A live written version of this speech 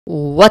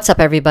What's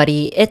up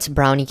everybody, it's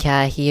Brownie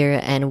Cat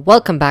here and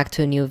welcome back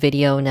to a new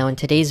video. Now in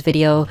today's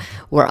video,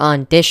 we're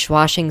on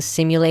Dishwashing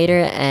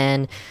Simulator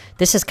and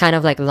this is kind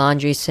of like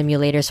laundry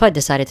simulator, so I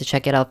decided to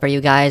check it out for you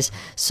guys.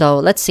 So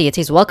let's see, it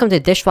says welcome to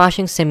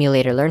Dishwashing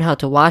Simulator, learn how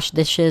to wash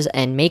dishes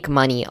and make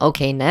money.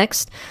 Okay,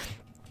 next.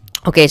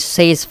 Okay,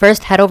 so it says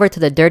first head over to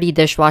the dirty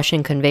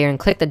dishwashing conveyor and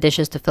click the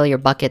dishes to fill your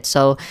bucket.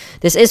 So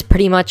this is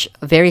pretty much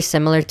very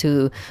similar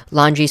to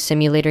laundry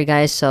simulator,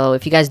 guys. So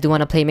if you guys do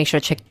want to play, make sure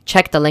to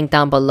check the link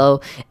down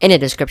below in the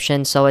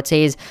description. So it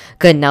says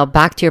good, now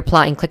back to your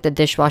plot and click the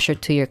dishwasher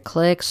to your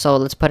click. So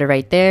let's put it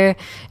right there,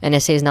 and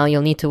it says now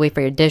you'll need to wait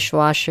for your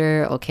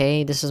dishwasher.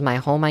 Okay, this is my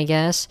home, I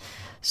guess.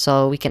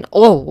 So we can,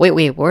 oh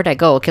wait, where'd I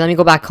go? Okay, let me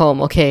go back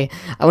home. Okay,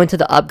 I went to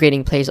the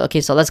upgrading place.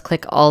 Okay, so let's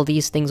click all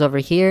these things over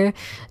here.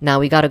 Now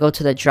we gotta go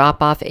to the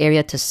drop off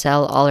area to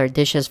sell all our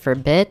dishes for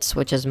bits,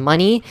 which is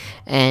money,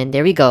 and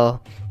there we go.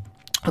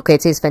 Okay,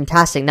 it says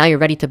fantastic, now you're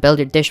ready to build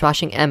your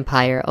dishwashing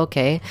empire.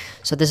 Okay,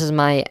 so this is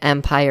my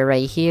empire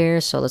right here,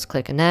 so let's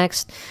click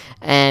next.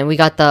 And we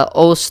got the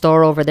O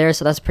store over there,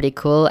 so that's pretty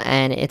cool.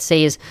 And it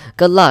says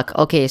good luck.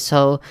 Okay,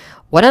 so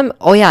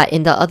oh yeah,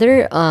 in the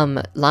other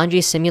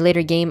laundry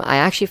simulator game, I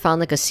actually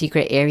found like a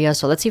secret area,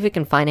 so let's see if we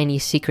can find any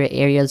secret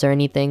areas or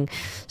anything.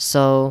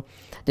 So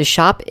the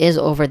shop is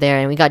over there,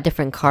 and we got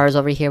different cars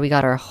over here. We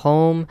got our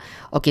home.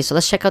 Okay, so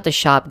let's check out the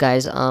shop,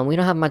 guys. We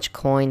don't have much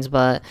coins,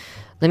 but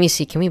let me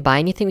see, can we buy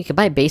anything? We could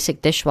buy a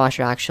basic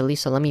dishwasher actually,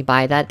 so let me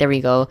buy that. There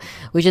we go,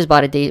 we just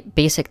bought a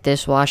basic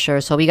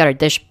dishwasher. So we got our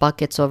dish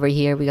buckets over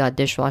here, we got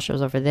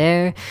dishwashers over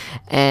there,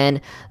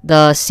 and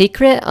the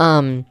secret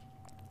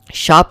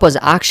shop was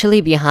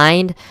actually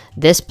behind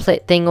this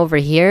thing over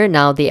here.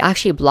 Now they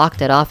actually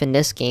blocked it off in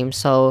this game,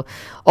 so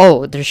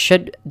oh,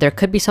 there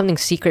could be something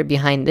secret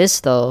behind this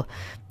though.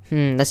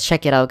 Let's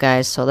check it out,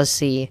 guys. So let's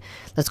see,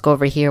 let's go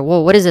over here.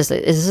 Whoa, what is this?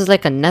 This is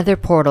like another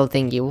portal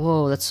thingy.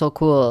 Whoa, that's so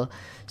cool.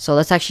 So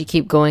let's actually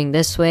keep going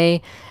this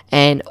way,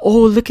 and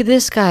oh, look at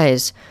this,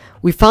 guys,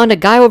 we found a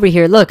guy over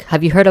here. Look,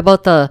 have you heard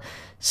about the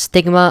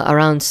stigma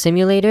around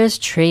simulators?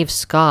 Travis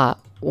Scott.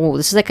 Oh,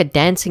 this is like a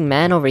dancing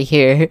man over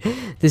here.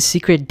 The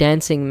secret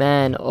dancing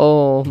man.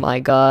 Oh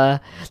my god.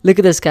 Look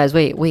at this, guys.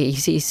 Wait.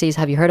 He says,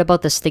 have you heard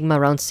about the stigma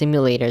around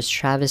simulators?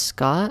 Travis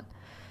Scott?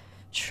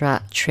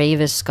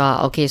 Travis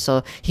Scott. Okay,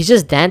 so he's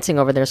just dancing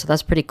over there, so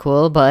that's pretty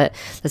cool. But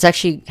let's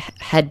actually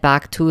head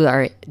back to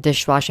our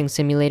dishwashing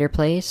simulator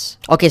place.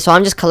 Okay, so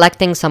I'm just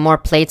collecting some more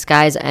plates,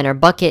 guys, and our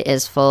bucket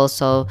is full.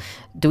 So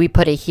do we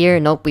put it here?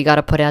 Nope, we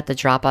gotta put it at the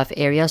drop-off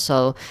area.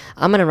 So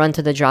I'm gonna run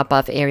to the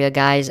drop-off area,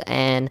 guys,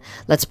 and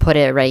let's put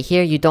it right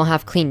here. You don't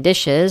have clean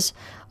dishes.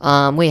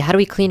 Wait, how do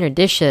we clean our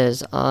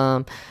dishes?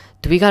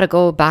 Do we gotta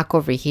go back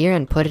over here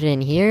and put it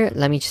in here?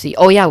 Let me see.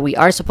 Oh yeah, we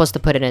are supposed to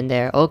put it in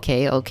there.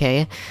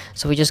 Okay.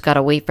 So we just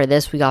gotta wait for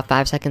this. We got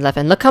 5 seconds left.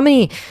 And look how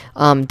many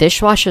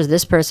dishwashers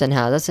this person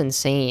has. That's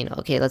insane.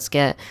 Okay, let's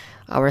get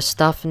our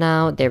stuff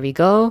now. There we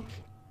go.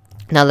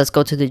 Now let's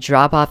go to the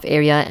drop-off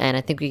area, and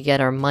I think we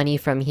get our money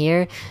from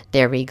here.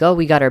 There we go.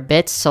 We got our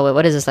bits. So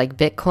what is this, like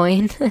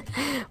Bitcoin?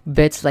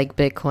 Bits like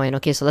Bitcoin.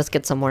 Okay, so let's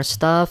get some more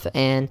stuff,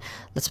 and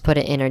let's put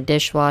it in our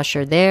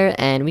dishwasher there,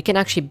 and we can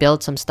actually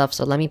build some stuff.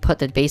 So let me put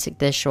the basic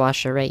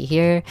dishwasher right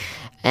here,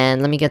 and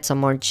let me get some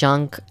more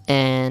junk.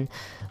 And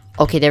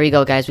okay, there we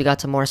go, guys, we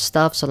got some more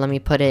stuff. So let me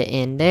put it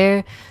in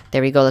there.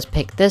 There we go. Let's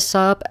pick this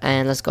up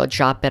and let's go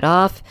drop it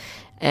off.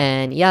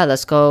 And yeah,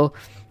 let's go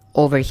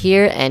over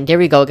here, and there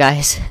we go,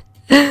 guys.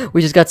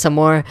 We just got some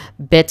more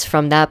bits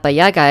from that. But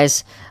yeah,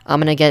 guys, I'm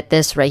gonna get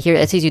this right here.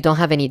 It says you don't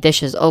have any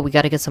dishes. Oh, we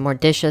gotta get some more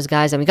dishes,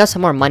 guys, and we got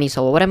some more money.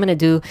 So what I'm gonna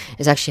do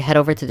is actually head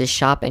over to the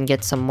shop and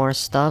get some more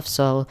stuff.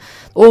 So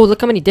oh,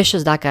 look how many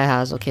dishes that guy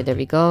has. Okay, there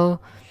we go.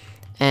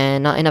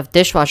 And not enough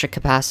dishwasher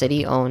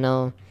capacity. Oh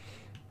no.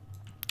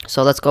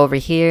 So let's go over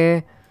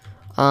here.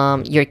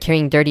 You're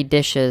carrying dirty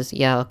dishes.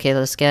 Yeah, okay,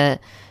 let's get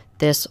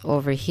this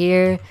over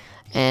here,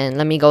 and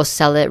let me go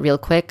sell it real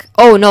quick.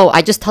 Oh no,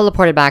 I just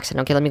teleported by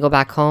accident. Okay, let me go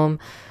back home.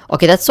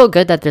 Okay, that's so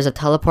good that there's a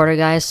teleporter,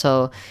 guys,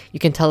 so you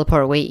can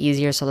teleport way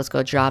easier. So let's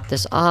go drop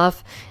this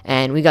off,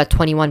 and we got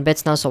 21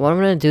 bits now. So what I'm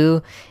gonna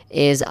do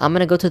is I'm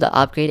gonna go to the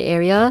upgrade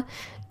area,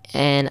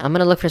 and I'm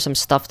gonna look for some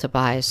stuff to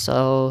buy.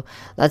 So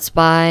let's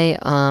buy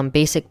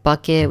basic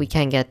bucket. We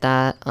can't get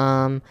that.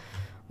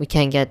 We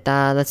can't get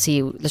that. Let's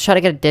see, let's try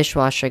to get a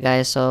dishwasher,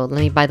 guys. So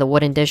let me buy the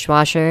wooden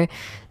dishwasher.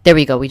 There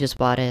we go, we just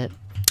bought it.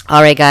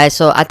 Alright, guys,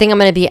 so I think I'm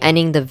gonna be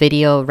ending the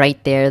video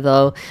right there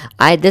though.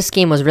 This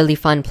game was really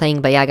fun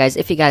playing. But yeah, guys,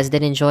 if you guys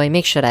did enjoy,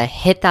 make sure to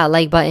hit that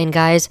like button,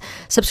 guys.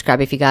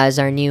 Subscribe if you guys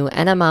are new,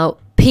 and I'm out.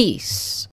 Peace.